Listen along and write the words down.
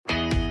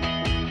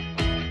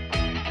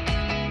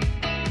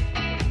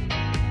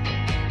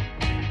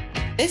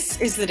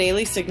This is the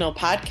Daily Signal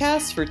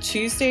podcast for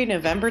Tuesday,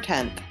 November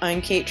 10th.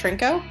 I'm Kate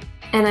Trinko.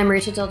 And I'm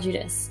Rachel Del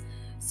Giudice.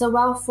 So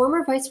while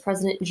former Vice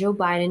President Joe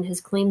Biden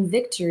has claimed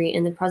victory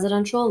in the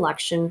presidential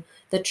election,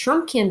 the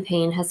Trump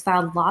campaign has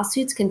filed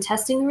lawsuits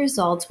contesting the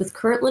results with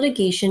current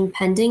litigation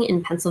pending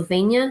in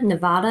Pennsylvania,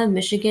 Nevada,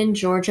 Michigan,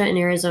 Georgia, and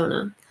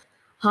Arizona.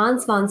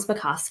 Hans von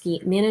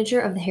Spakovsky, manager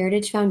of the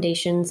Heritage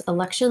Foundation's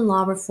Election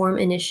Law Reform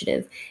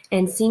Initiative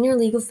and senior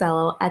legal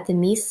fellow at the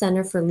Meese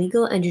Center for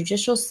Legal and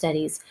Judicial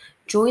Studies,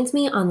 joins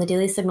me on the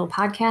Daily Signal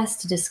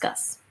podcast to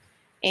discuss.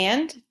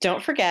 And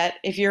don't forget,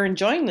 if you're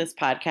enjoying this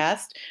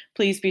podcast,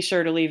 please be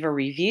sure to leave a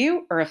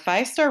review or a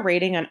 5-star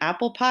rating on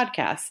Apple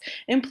Podcasts,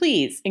 and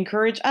please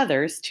encourage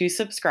others to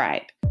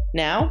subscribe.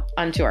 Now,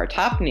 on to our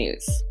top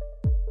news.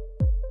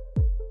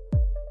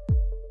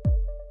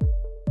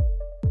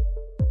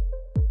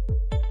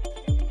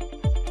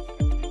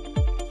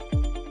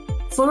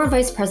 Former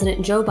Vice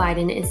President Joe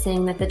Biden is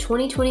saying that the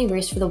 2020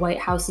 race for the White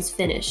House is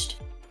finished,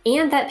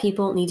 and that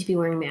people need to be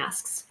wearing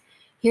masks.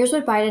 Here's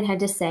what Biden had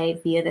to say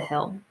via The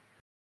Hill.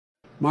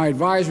 My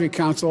advisory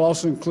council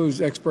also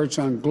includes experts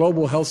on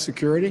global health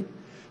security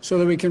so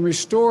that we can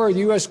restore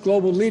U.S.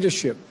 global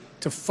leadership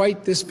to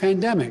fight this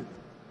pandemic.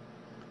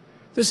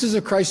 This is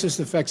a crisis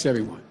that affects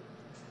everyone.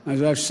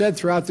 As I've said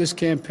throughout this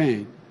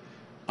campaign,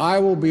 I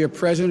will be a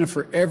president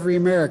for every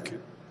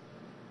American.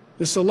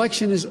 This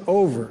election is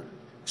over.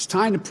 It's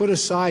time to put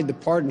aside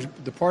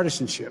the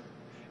partisanship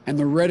and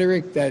the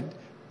rhetoric that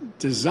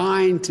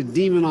designed to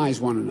demonize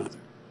one another.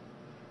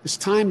 It's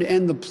time to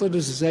end the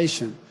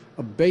politicization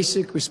of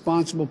basic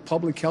responsible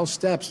public health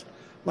steps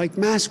like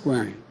mask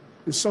wearing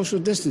and social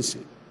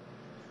distancing.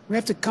 We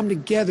have to come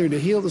together to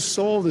heal the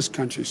soul of this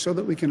country so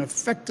that we can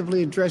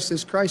effectively address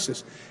this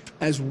crisis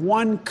as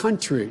one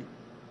country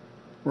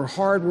where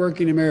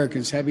hardworking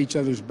Americans have each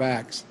other's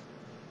backs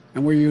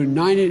and we're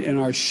united in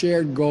our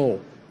shared goal,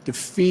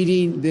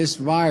 defeating this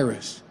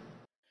virus.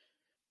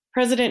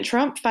 President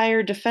Trump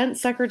fired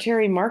Defense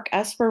Secretary Mark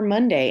Esper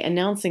Monday,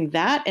 announcing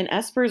that and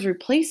Esper's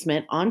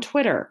replacement on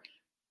Twitter.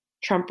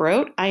 Trump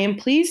wrote, "I am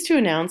pleased to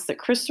announce that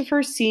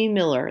Christopher C.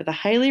 Miller, the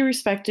highly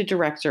respected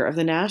director of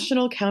the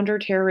National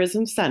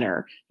Counterterrorism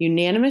Center,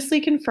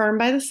 unanimously confirmed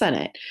by the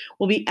Senate,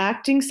 will be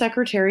acting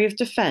Secretary of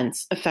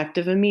Defense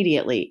effective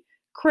immediately.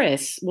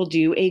 Chris will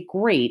do a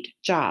great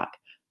job.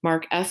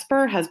 Mark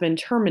Esper has been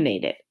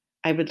terminated.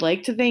 I would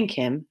like to thank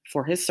him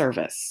for his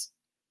service."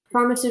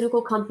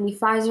 Pharmaceutical company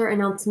Pfizer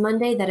announced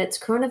Monday that its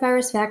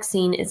coronavirus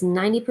vaccine is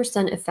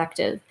 90%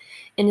 effective.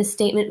 In a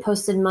statement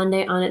posted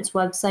Monday on its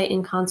website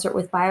in concert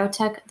with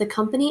biotech, the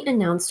company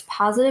announced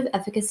positive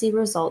efficacy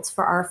results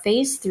for our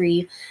Phase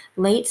 3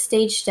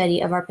 late-stage study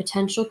of our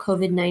potential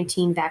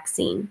COVID-19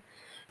 vaccine.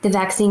 The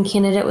vaccine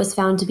candidate was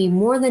found to be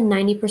more than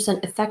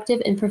 90%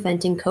 effective in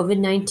preventing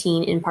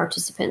COVID-19 in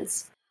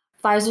participants.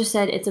 Pfizer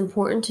said it's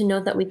important to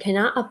note that we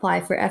cannot apply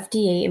for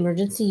FDA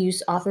emergency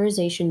use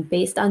authorization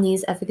based on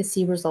these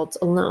efficacy results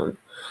alone.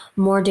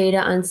 More data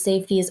on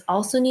safety is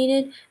also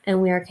needed,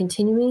 and we are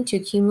continuing to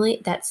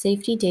accumulate that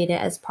safety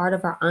data as part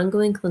of our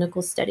ongoing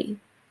clinical study.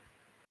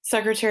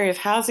 Secretary of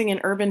Housing and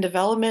Urban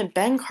Development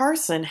Ben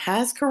Carson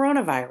has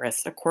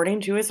coronavirus,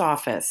 according to his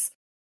office.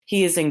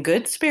 He is in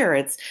good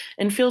spirits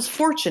and feels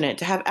fortunate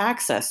to have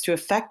access to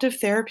effective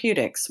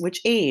therapeutics which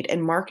aid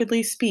and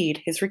markedly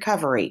speed his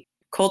recovery.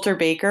 Coulter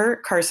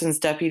Baker, Carson's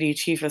deputy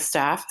chief of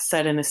staff,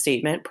 said in a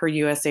statement per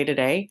USA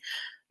Today.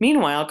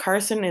 Meanwhile,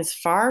 Carson is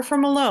far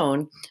from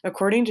alone.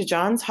 According to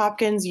Johns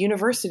Hopkins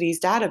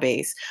University's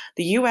database,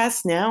 the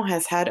U.S. now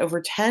has had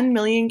over 10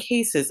 million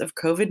cases of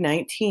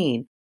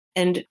COVID-19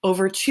 and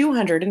over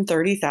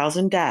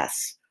 230,000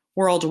 deaths.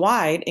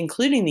 Worldwide,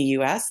 including the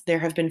U.S., there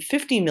have been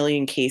 50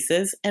 million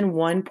cases and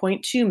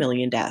 1.2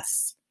 million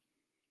deaths.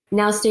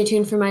 Now stay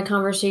tuned for my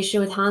conversation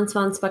with Hans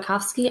von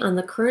Spakovsky on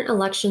the current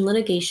election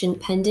litigation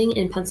pending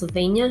in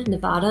Pennsylvania,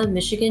 Nevada,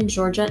 Michigan,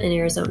 Georgia, and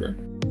Arizona.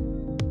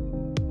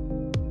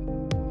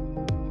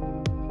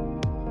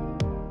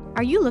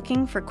 Are you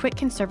looking for quick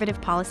conservative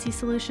policy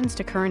solutions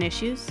to current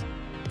issues?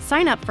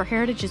 Sign up for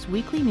Heritage's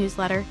weekly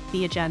newsletter,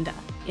 The Agenda.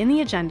 In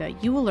The Agenda,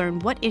 you will learn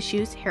what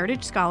issues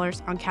Heritage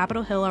scholars on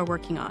Capitol Hill are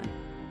working on,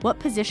 what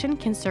position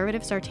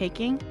conservatives are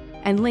taking,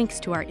 and links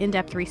to our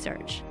in-depth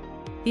research.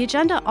 The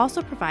Agenda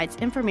also provides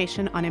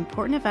information on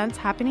important events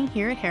happening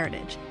here at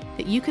Heritage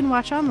that you can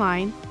watch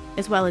online,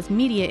 as well as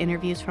media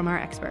interviews from our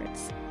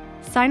experts.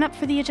 Sign up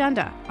for The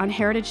Agenda on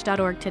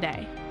heritage.org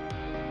today.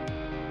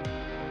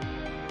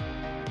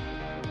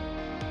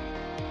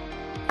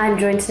 I'm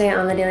joined today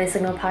on the Daily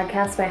Signal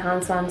podcast by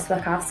Hans von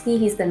Spakovsky.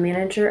 He's the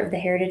manager of the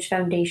Heritage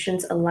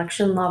Foundation's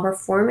Election Law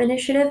Reform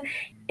Initiative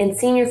and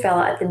senior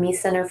fellow at the Meese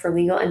Center for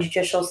Legal and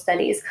Judicial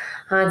Studies.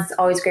 Hans, it's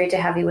always great to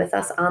have you with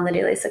us on the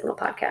Daily Signal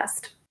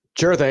podcast.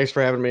 Sure. Thanks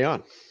for having me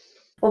on.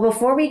 Well,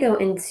 before we go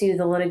into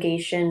the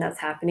litigation that's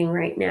happening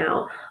right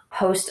now,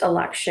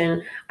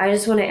 post-election, I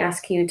just want to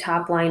ask you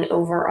top line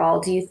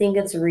overall, do you think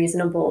it's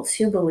reasonable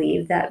to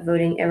believe that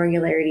voting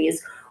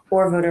irregularities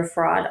or voter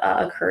fraud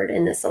occurred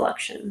in this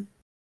election?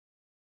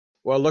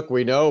 Well, look,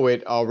 we know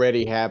it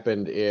already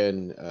happened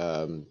in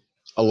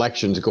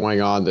elections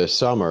going on this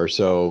summer.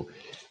 So,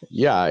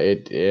 yeah,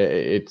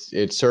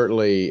 it's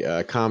certainly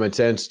common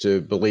sense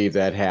to believe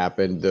that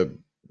happened.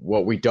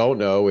 What we don't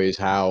know is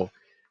how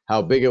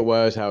big it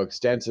was, how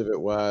extensive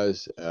it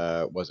was.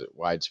 Was it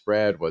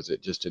widespread? Was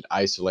it just in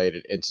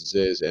isolated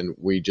instances? And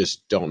we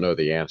just don't know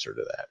the answer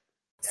to that.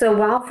 So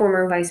while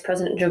former Vice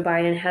President Joe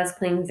Biden has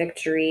claimed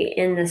victory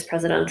in this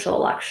presidential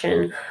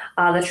election,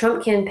 the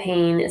Trump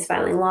campaign is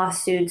filing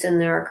lawsuits, and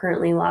there are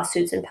currently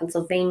lawsuits in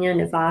Pennsylvania,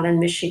 Nevada,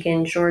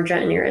 Michigan, Georgia,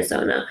 and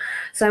Arizona.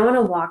 So I want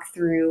to walk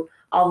through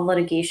all the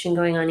litigation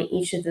going on in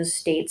each of those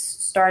states,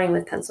 starting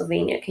with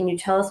Pennsylvania. Can you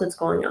tell us what's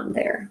going on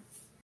there?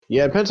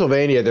 Yeah, in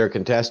Pennsylvania, they're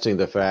contesting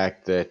the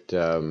fact that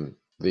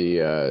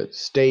the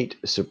state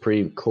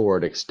Supreme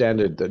Court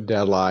extended the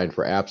deadline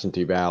for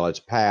absentee ballots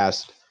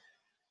past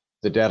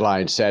the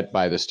deadline set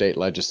by the state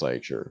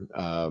legislature.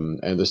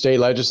 And the state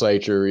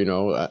legislature,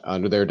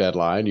 under their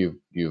deadline,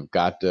 you've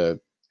got to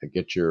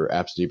get your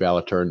absentee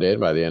ballot turned in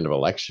by the end of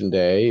election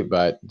day.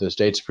 But the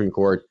state Supreme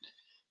Court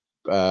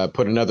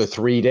put another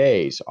 3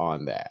 days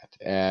on that.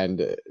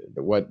 And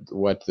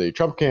what the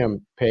Trump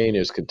campaign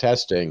is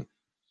contesting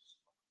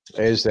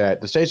is that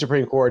the state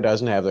Supreme Court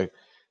doesn't have the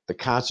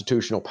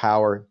constitutional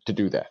power to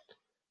do that.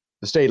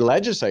 The state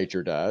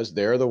legislature does.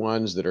 They're the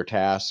ones that are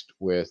tasked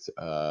with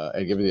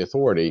and given the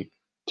authority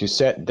to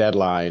set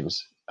deadlines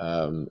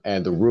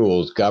and the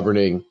rules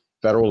governing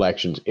federal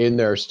elections in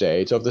their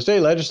state. So if the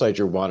state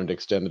legislature wanted to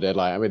extend the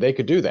deadline, I mean, they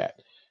could do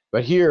that.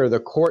 But here, the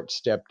court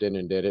stepped in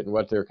and did it. And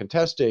what they're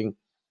contesting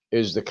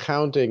is the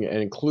counting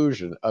and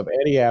inclusion of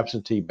any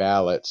absentee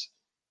ballots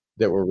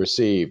that were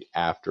received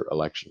after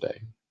Election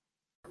Day.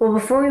 Well,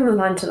 before we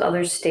move on to the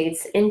other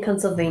states, in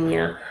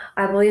Pennsylvania,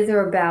 I believe there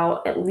are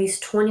about at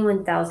least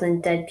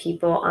 21,000 dead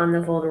people on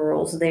the voter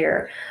rolls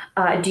there.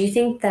 Do you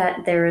think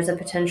that there is a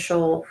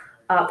potential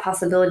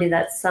possibility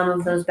that some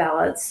of those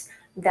ballots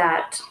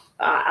that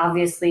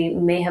obviously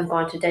may have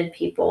gone to dead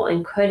people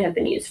and could have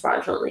been used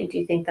fraudulently? Do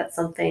you think that's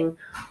something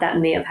that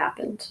may have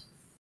happened?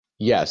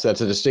 Yes, that's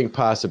a distinct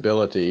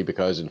possibility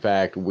because, in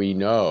fact, we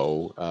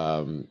know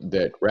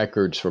that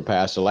records from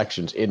past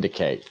elections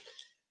indicate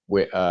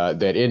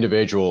that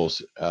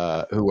individuals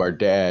who are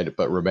dead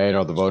but remain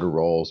on the voter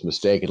rolls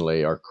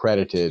mistakenly are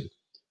credited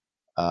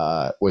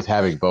with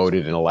having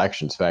voted in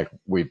elections. In fact,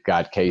 we've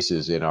got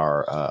cases in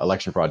our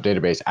election fraud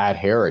database at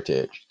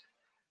Heritage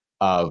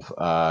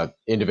of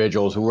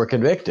individuals who were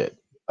convicted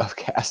of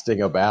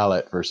casting a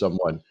ballot for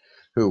someone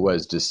who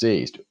was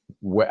deceased.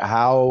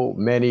 How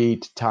many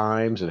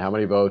times and how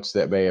many votes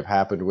that may have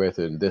happened with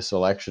in this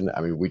election,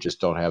 I mean, we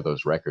just don't have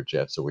those records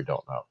yet, so we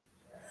don't know.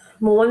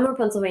 Well, one more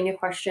Pennsylvania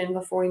question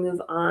before we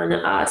move on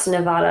to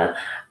Nevada.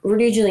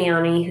 Rudy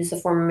Giuliani, who's the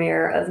former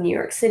mayor of New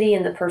York City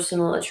and the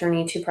personal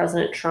attorney to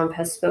President Trump,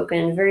 has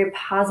spoken very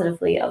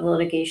positively of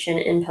litigation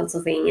in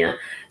Pennsylvania.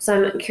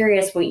 So I'm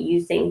curious what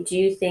you think. Do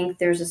you think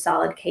there's a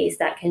solid case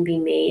that can be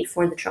made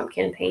for the Trump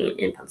campaign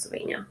in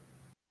Pennsylvania?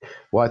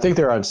 Well, I think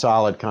they're on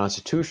solid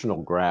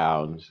constitutional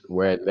grounds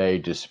when they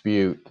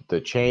dispute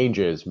the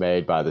changes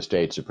made by the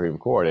state Supreme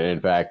Court. And in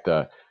fact,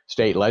 the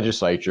state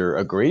legislature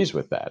agrees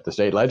with that. The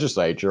state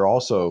legislature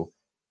also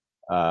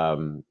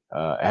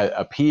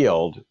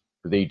appealed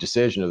the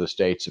decision of the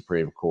state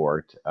Supreme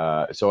Court.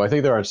 So I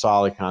think they're on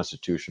solid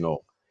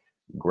constitutional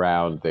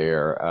ground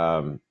there.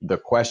 The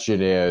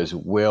question is,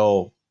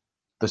 will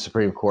the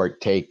Supreme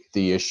Court take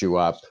the issue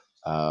up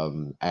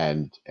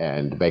and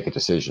make a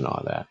decision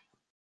on that?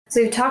 So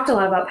you've talked a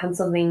lot about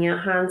Pennsylvania.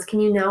 Hans, can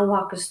you now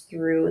walk us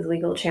through the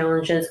legal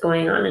challenges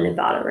going on in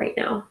Nevada right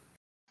now?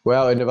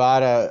 Well, in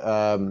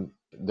Nevada,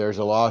 there's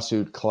a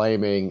lawsuit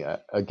claiming,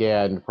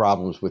 again,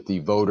 problems with the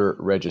voter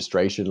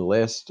registration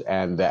list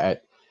and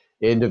that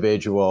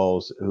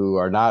individuals who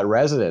are not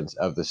residents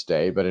of the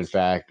state, but in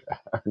fact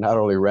are not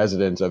only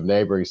residents of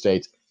neighboring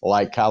states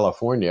like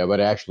California, but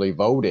actually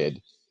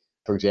voted,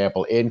 for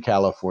example, in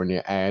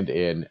California and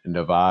in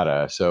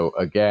Nevada. So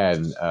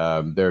again,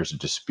 there's a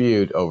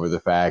dispute over the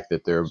fact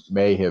that there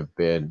may have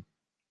been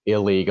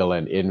illegal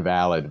and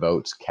invalid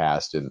votes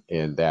cast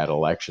in that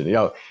election.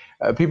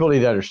 People need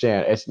to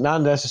understand it's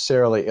not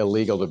necessarily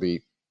illegal to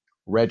be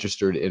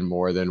registered in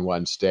more than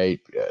one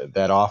state.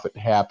 That often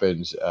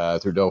happens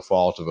through no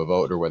fault of a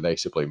voter when they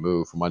simply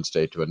move from one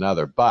state to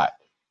another. But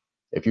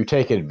if you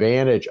take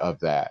advantage of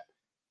that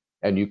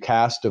and you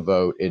cast a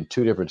vote in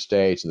two different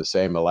states in the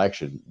same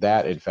election,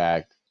 that in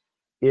fact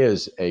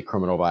is a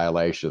criminal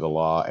violation of the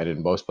law, and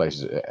in most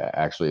places it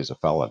actually is a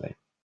felony.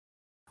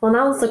 Well,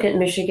 now let's look at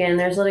Michigan.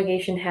 There's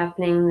litigation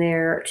happening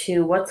there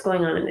too. What's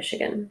going on in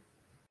Michigan?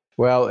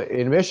 Well,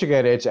 in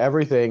Michigan, it's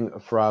everything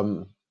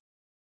from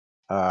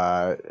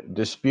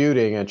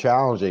disputing and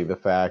challenging the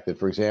fact that,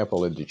 for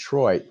example, in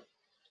Detroit,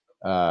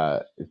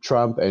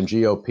 Trump and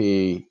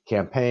GOP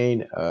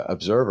campaign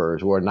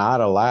observers were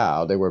not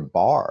allowed, they were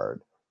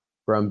barred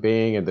from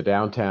being in the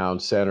downtown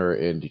center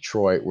in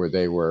Detroit where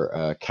they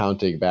were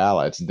counting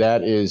ballots.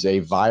 That is a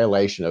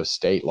violation of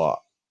state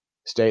law.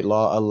 State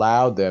law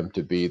allowed them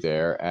to be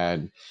there,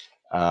 and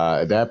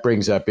that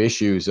brings up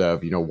issues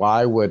of,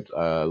 why would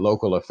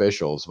local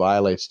officials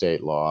violate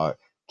state law,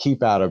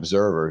 keep out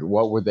observers.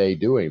 What were they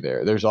doing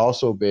there? There's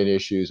also been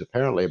issues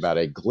apparently about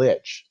a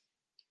glitch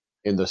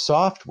in the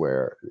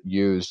software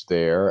used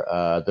there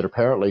that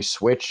apparently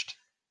switched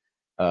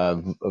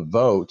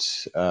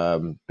votes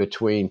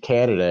between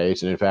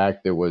candidates. And in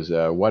fact, there was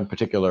one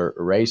particular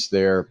race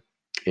there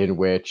in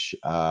which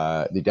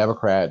the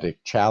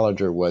Democratic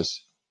challenger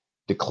was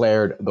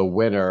declared the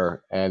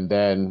winner, and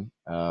then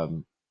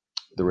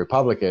the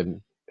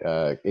Republican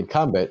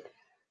incumbent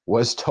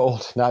was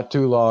told not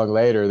too long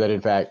later that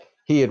in fact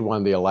he had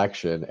won the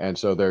election. And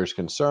so there's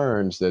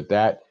concerns that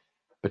that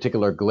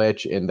particular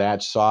glitch in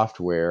that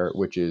software,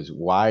 which is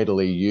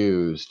widely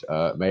used,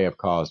 may have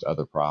caused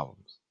other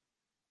problems.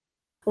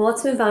 Well,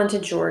 let's move on to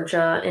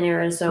Georgia and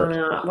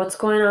Arizona. What's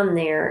going on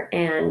there?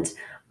 And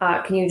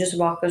can you just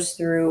walk us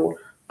through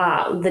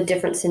the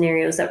different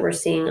scenarios that we're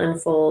seeing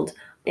unfold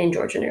in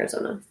Georgia and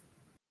Arizona?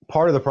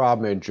 Part of the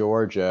problem in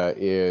Georgia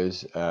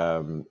is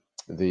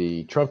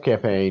the Trump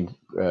campaign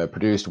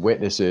produced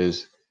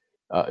witnesses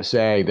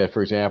saying that,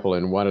 for example,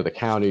 in one of the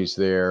counties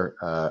there,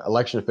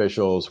 election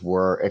officials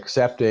were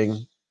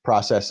accepting,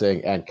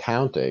 processing, and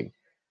counting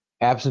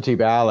absentee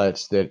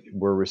ballots that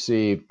were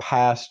received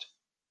past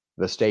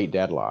the state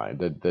deadline.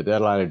 The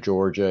deadline in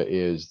Georgia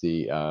is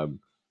the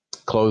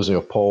closing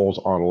of polls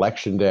on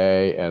election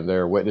day, and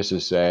there are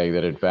witnesses saying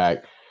that, in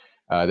fact,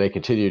 they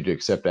continued to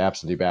accept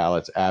absentee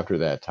ballots after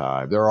that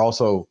time. There are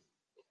also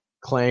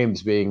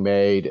claims being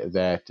made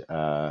that,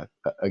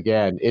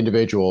 again,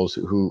 individuals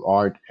who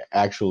aren't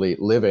actually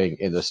living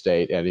in the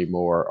state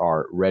anymore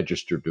are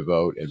registered to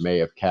vote and may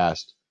have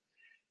cast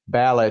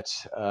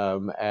ballots.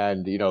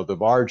 And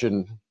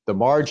the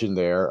margin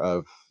there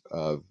of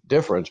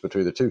difference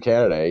between the two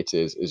candidates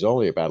is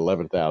only about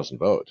 11,000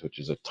 votes, which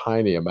is a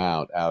tiny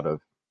amount out of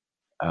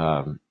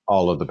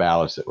all of the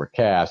ballots that were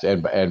cast.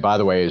 And by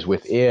the way, is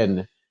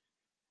within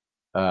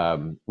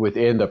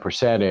the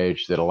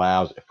percentage that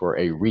allows for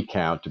a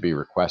recount to be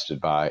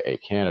requested by a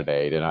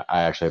candidate. And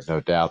I actually have no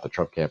doubt the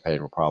Trump campaign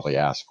will probably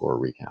ask for a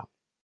recount.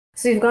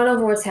 So you've gone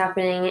over what's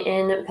happening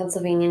in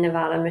Pennsylvania,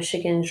 Nevada,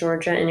 Michigan,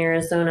 Georgia, and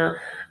Arizona.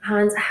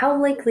 Hans,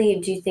 how likely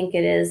do you think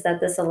it is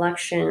that this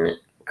election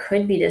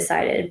could be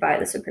decided by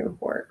the Supreme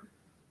Court?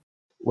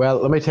 Well,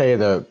 let me tell you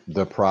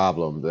the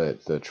problem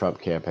that the Trump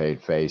campaign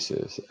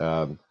faces.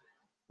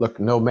 Look,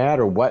 no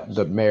matter what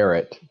the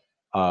merit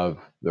of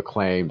the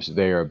claims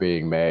they are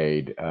being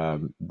made,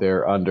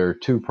 they're under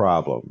two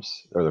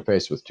problems, or they're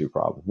faced with two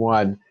problems.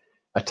 One,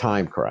 a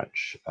time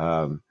crunch.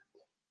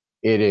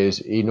 It is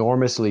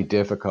enormously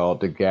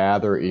difficult to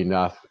gather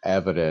enough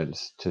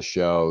evidence to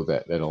show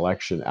that an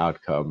election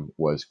outcome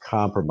was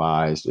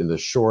compromised in the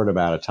short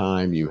amount of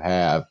time you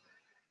have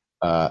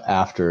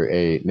after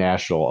a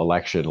national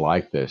election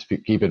like this.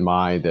 Keep in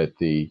mind that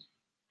the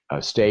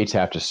states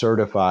have to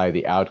certify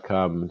the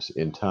outcomes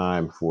in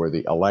time for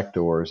the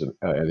electors and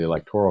the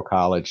Electoral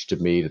College to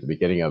meet at the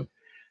beginning of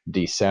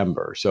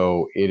December.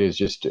 So it's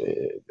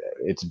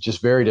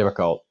just very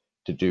difficult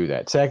to do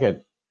that.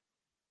 Second,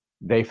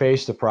 they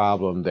face the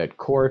problem that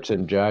courts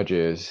and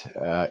judges,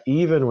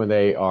 even when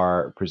they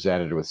are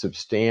presented with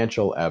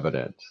substantial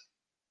evidence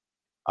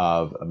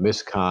of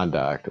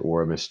misconduct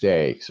or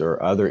mistakes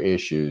or other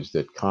issues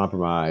that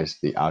compromise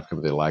the outcome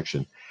of the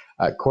election,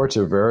 courts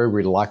are very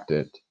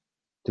reluctant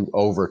to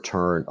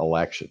overturn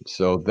elections.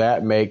 So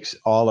that makes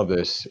all of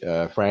this,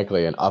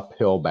 frankly, an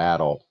uphill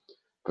battle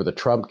for the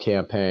Trump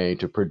campaign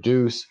to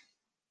produce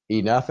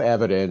enough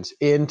evidence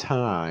in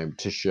time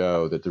to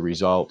show that the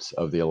results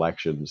of the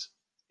elections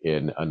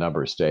in a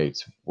number of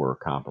states were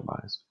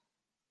compromised.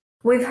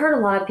 We've heard a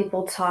lot of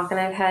people talk, and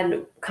I've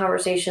had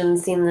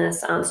conversations, seen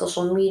this on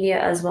social media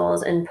as well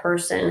as in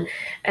person.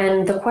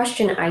 And the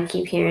question I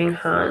keep hearing,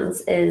 Hans,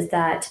 is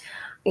that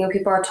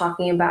people are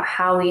talking about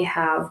how we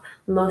have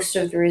most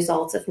of the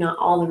results, if not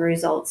all the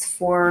results,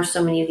 for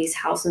so many of these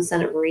House and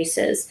Senate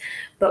races,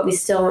 but we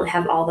still don't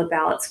have all the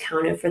ballots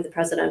counted for the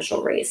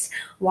presidential race.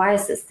 Why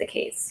is this the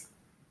case?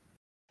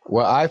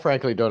 Well, I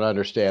frankly don't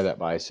understand that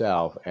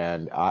myself,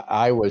 and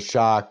I was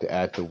shocked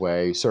at the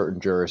way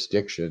certain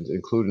jurisdictions,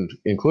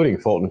 including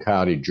Fulton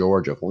County,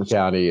 Georgia. Fulton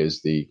County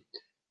is the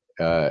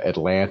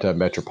Atlanta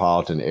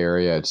metropolitan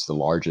area. It's the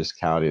largest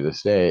county of the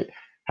state.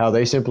 How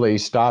they simply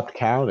stopped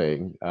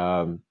counting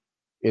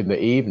in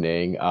the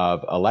evening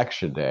of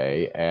Election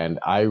Day, and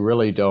I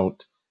really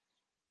don't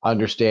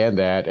understand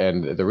that.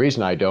 And the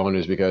reason I don't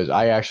is because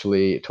I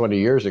actually 20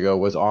 years ago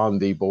was on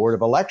the board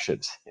of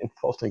elections in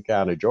Fulton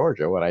County,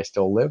 Georgia, when I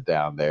still lived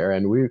down there,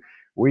 and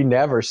we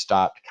never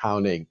stopped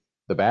counting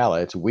the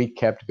ballots. We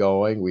kept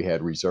going. We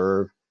had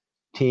reserve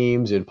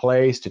teams in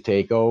place to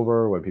take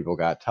over when people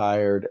got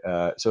tired,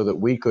 so that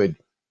we could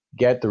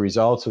get the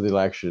results of the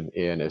election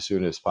in as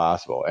soon as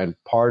possible. And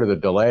part of the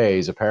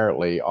delays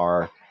apparently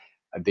are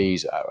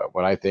these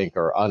what I think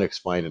are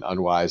unexplained and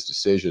unwise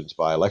decisions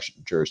by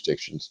election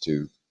jurisdictions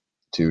to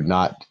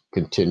not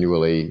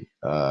continually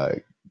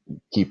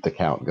keep the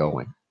count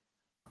going.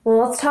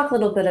 Well, let's talk a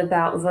little bit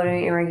about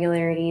voting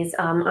irregularities.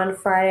 On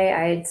Friday,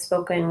 I had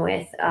spoken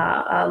with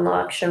an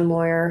election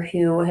lawyer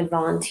who had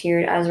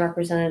volunteered as a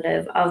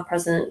representative of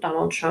President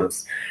Donald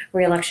Trump's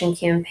reelection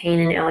campaign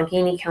in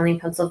Allegheny County,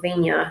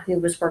 Pennsylvania, who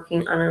was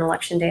working on an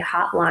election day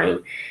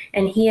hotline.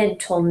 And he had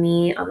told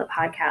me on the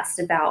podcast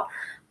about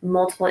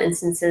multiple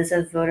instances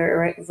of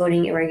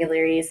voting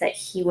irregularities that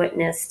he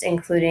witnessed,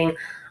 including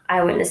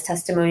eyewitness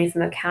testimony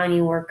from a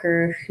county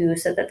worker who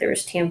said that there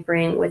was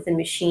tampering with the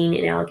machine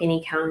in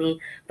Allegheny County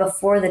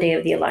before the day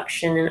of the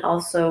election, and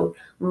also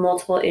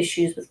multiple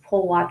issues with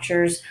poll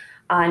watchers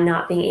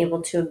not being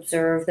able to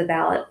observe the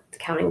ballot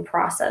counting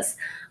process.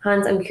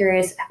 Hans, I'm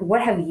curious,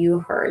 what have you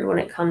heard when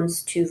it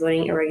comes to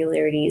voting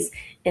irregularities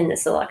in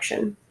this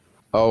election?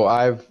 Oh,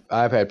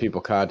 I've had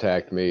people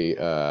contact me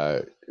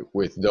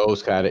with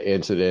those kind of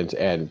incidents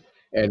and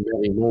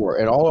many more,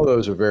 and all of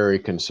those are very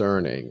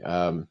concerning.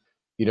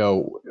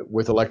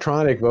 With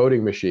electronic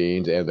voting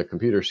machines and the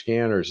computer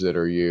scanners that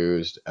are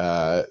used,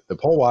 the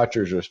poll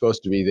watchers are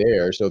supposed to be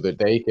there so that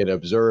they can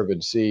observe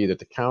and see that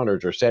the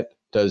counters are set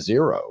to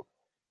zero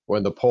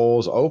when the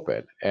polls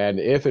open. And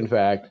if in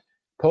fact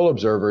poll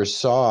observers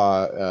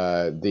saw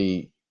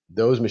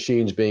those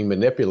machines being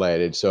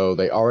manipulated, so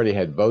they already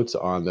had votes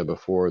on them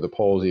before the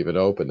polls even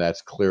opened,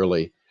 that's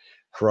clearly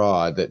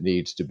fraud that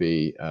needs to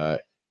be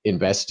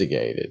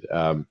investigated.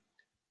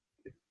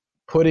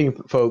 Putting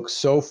folks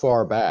so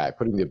far back,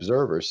 putting the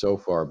observers so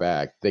far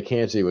back, they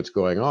can't see what's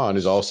going on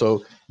is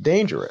also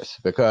dangerous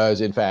because,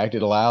 in fact,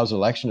 it allows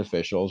election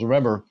officials.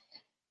 Remember,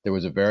 there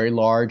was a very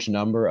large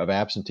number of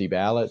absentee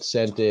ballots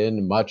sent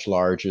in, much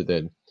larger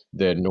than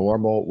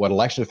normal. What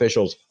election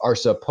officials are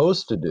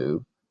supposed to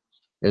do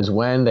is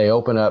when they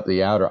open up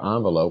the outer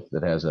envelope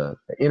that has an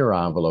inner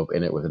envelope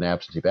in it with an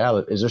absentee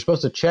ballot, is they're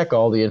supposed to check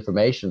all the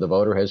information the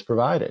voter has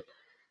provided.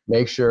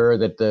 Make sure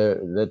that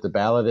the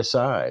ballot is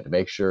signed,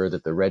 make sure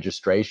that the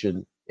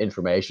registration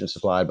information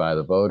supplied by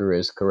the voter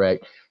is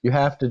correct. You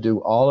have to do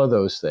all of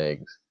those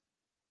things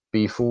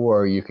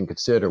before you can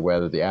consider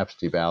whether the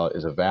absentee ballot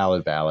is a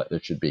valid ballot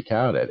that should be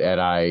counted. And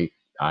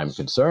I'm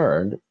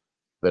concerned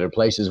that in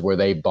places where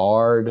they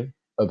barred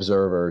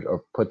observers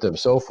or put them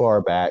so far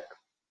back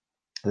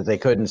that they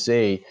couldn't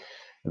see,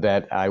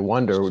 that I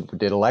wonder,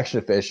 did election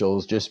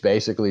officials just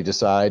basically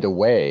decide to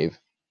waive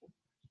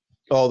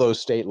all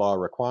those state law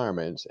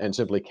requirements and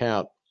simply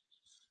count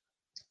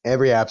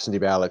every absentee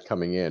ballot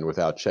coming in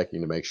without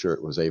checking to make sure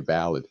it was a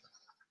valid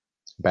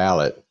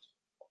ballot?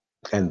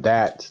 And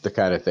that's the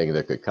kind of thing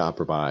that could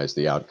compromise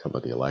the outcome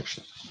of the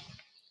election.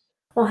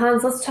 Well,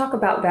 Hans, let's talk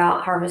about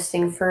ballot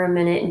harvesting for a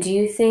minute. Do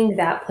you think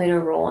that played a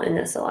role in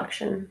this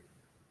election?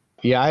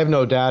 Yeah, I have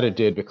no doubt it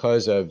did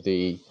because of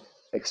the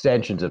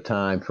extensions of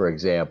time, for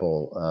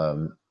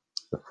example,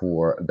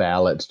 for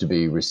ballots to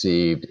be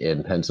received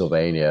in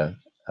Pennsylvania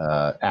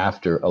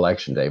after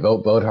Election Day.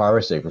 Vote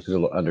harvesting, for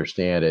people to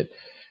understand it,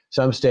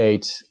 some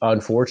states,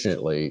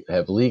 unfortunately,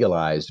 have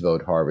legalized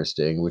vote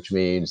harvesting, which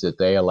means that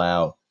they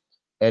allow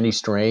any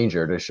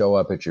stranger to show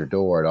up at your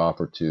door and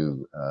offer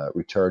to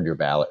return your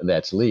ballot, and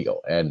that's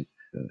legal. And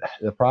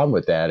the problem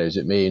with that is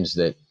it means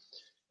that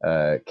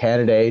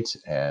candidates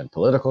and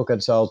political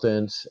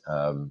consultants,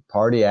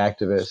 party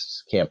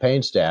activists,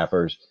 campaign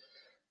staffers,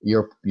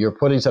 you're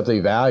putting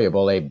something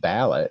valuable, a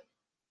ballot,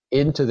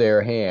 into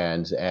their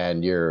hands,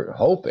 and you're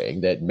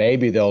hoping that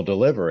maybe they'll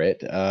deliver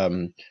it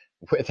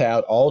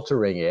without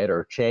altering it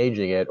or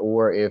changing it,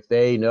 or if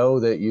they know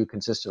that you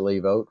consistently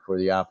vote for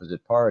the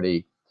opposite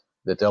party,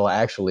 that they'll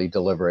actually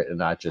deliver it and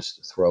not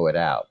just throw it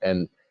out.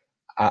 And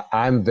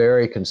I'm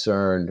very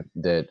concerned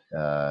that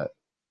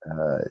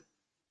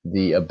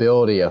the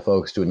ability of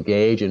folks to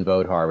engage in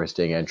vote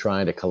harvesting and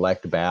trying to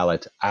collect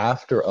ballots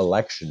after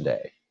Election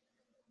Day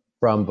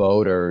from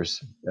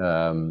voters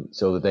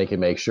so that they can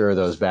make sure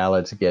those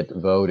ballots get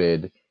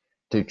voted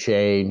to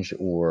change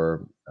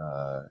or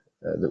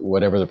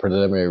whatever the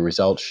preliminary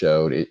results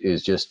showed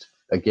is just,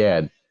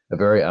 again, a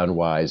very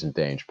unwise and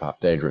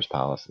dangerous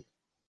policy.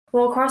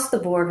 Well, across the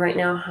board right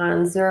now,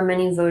 Hans, there are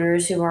many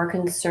voters who are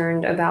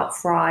concerned about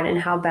fraud and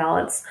how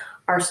ballots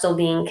are still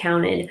being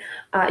counted.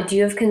 Do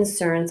you have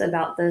concerns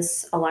about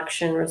this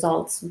election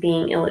results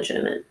being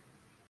illegitimate?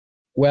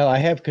 Well, I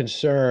have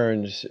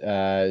concerns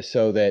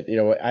so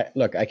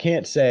that, I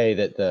can't say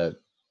that the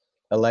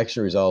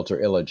election results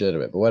are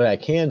illegitimate, but what I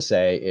can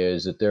say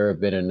is that there have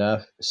been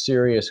enough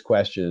serious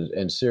questions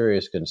and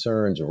serious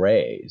concerns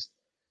raised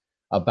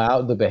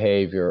about the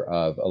behavior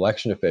of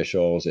election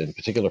officials in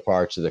particular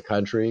parts of the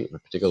country,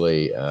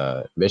 particularly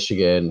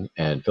Michigan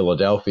and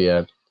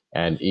Philadelphia,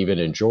 and even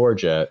in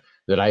Georgia,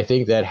 that I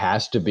think that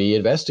has to be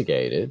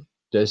investigated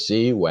to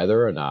see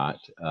whether or not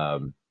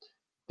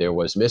there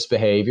was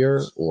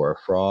misbehavior or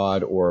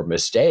fraud or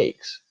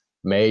mistakes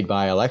made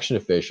by election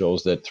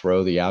officials that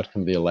throw the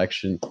outcome of the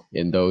election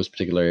in those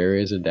particular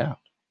areas in doubt.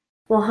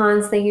 Well,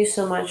 Hans, thank you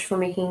so much for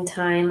making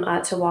time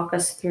to walk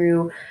us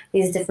through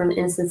these different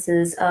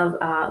instances of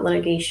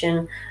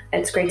litigation.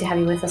 It's great to have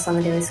you with us on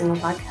the Daily Signal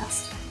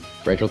podcast.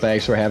 Rachel,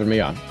 thanks for having me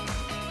on.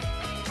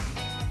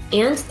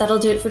 And that'll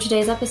do it for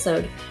today's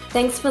episode.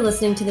 Thanks for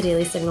listening to the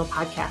Daily Signal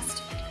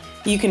podcast.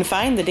 You can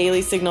find the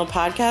Daily Signal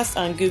podcast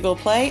on Google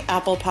Play,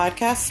 Apple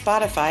Podcasts,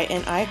 Spotify,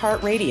 and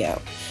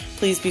iHeartRadio.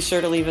 Please be sure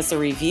to leave us a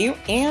review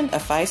and a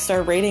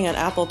 5-star rating on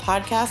Apple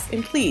Podcasts,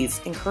 and please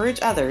encourage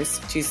others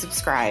to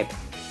subscribe.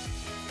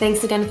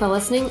 Thanks again for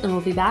listening, and we'll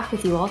be back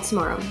with you all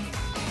tomorrow.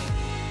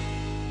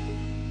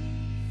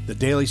 The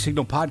Daily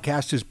Signal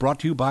podcast is brought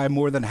to you by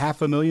more than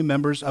 500,000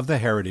 members of the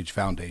Heritage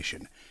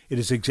Foundation. It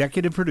is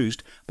executive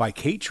produced by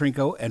Kate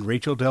Trinko and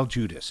Rachel Del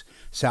Giudice.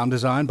 Sound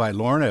design by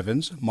Lauren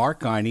Evans, Mark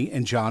Guiney,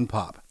 and John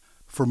Popp.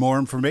 For more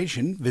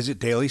information, visit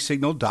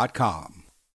dailysignal.com.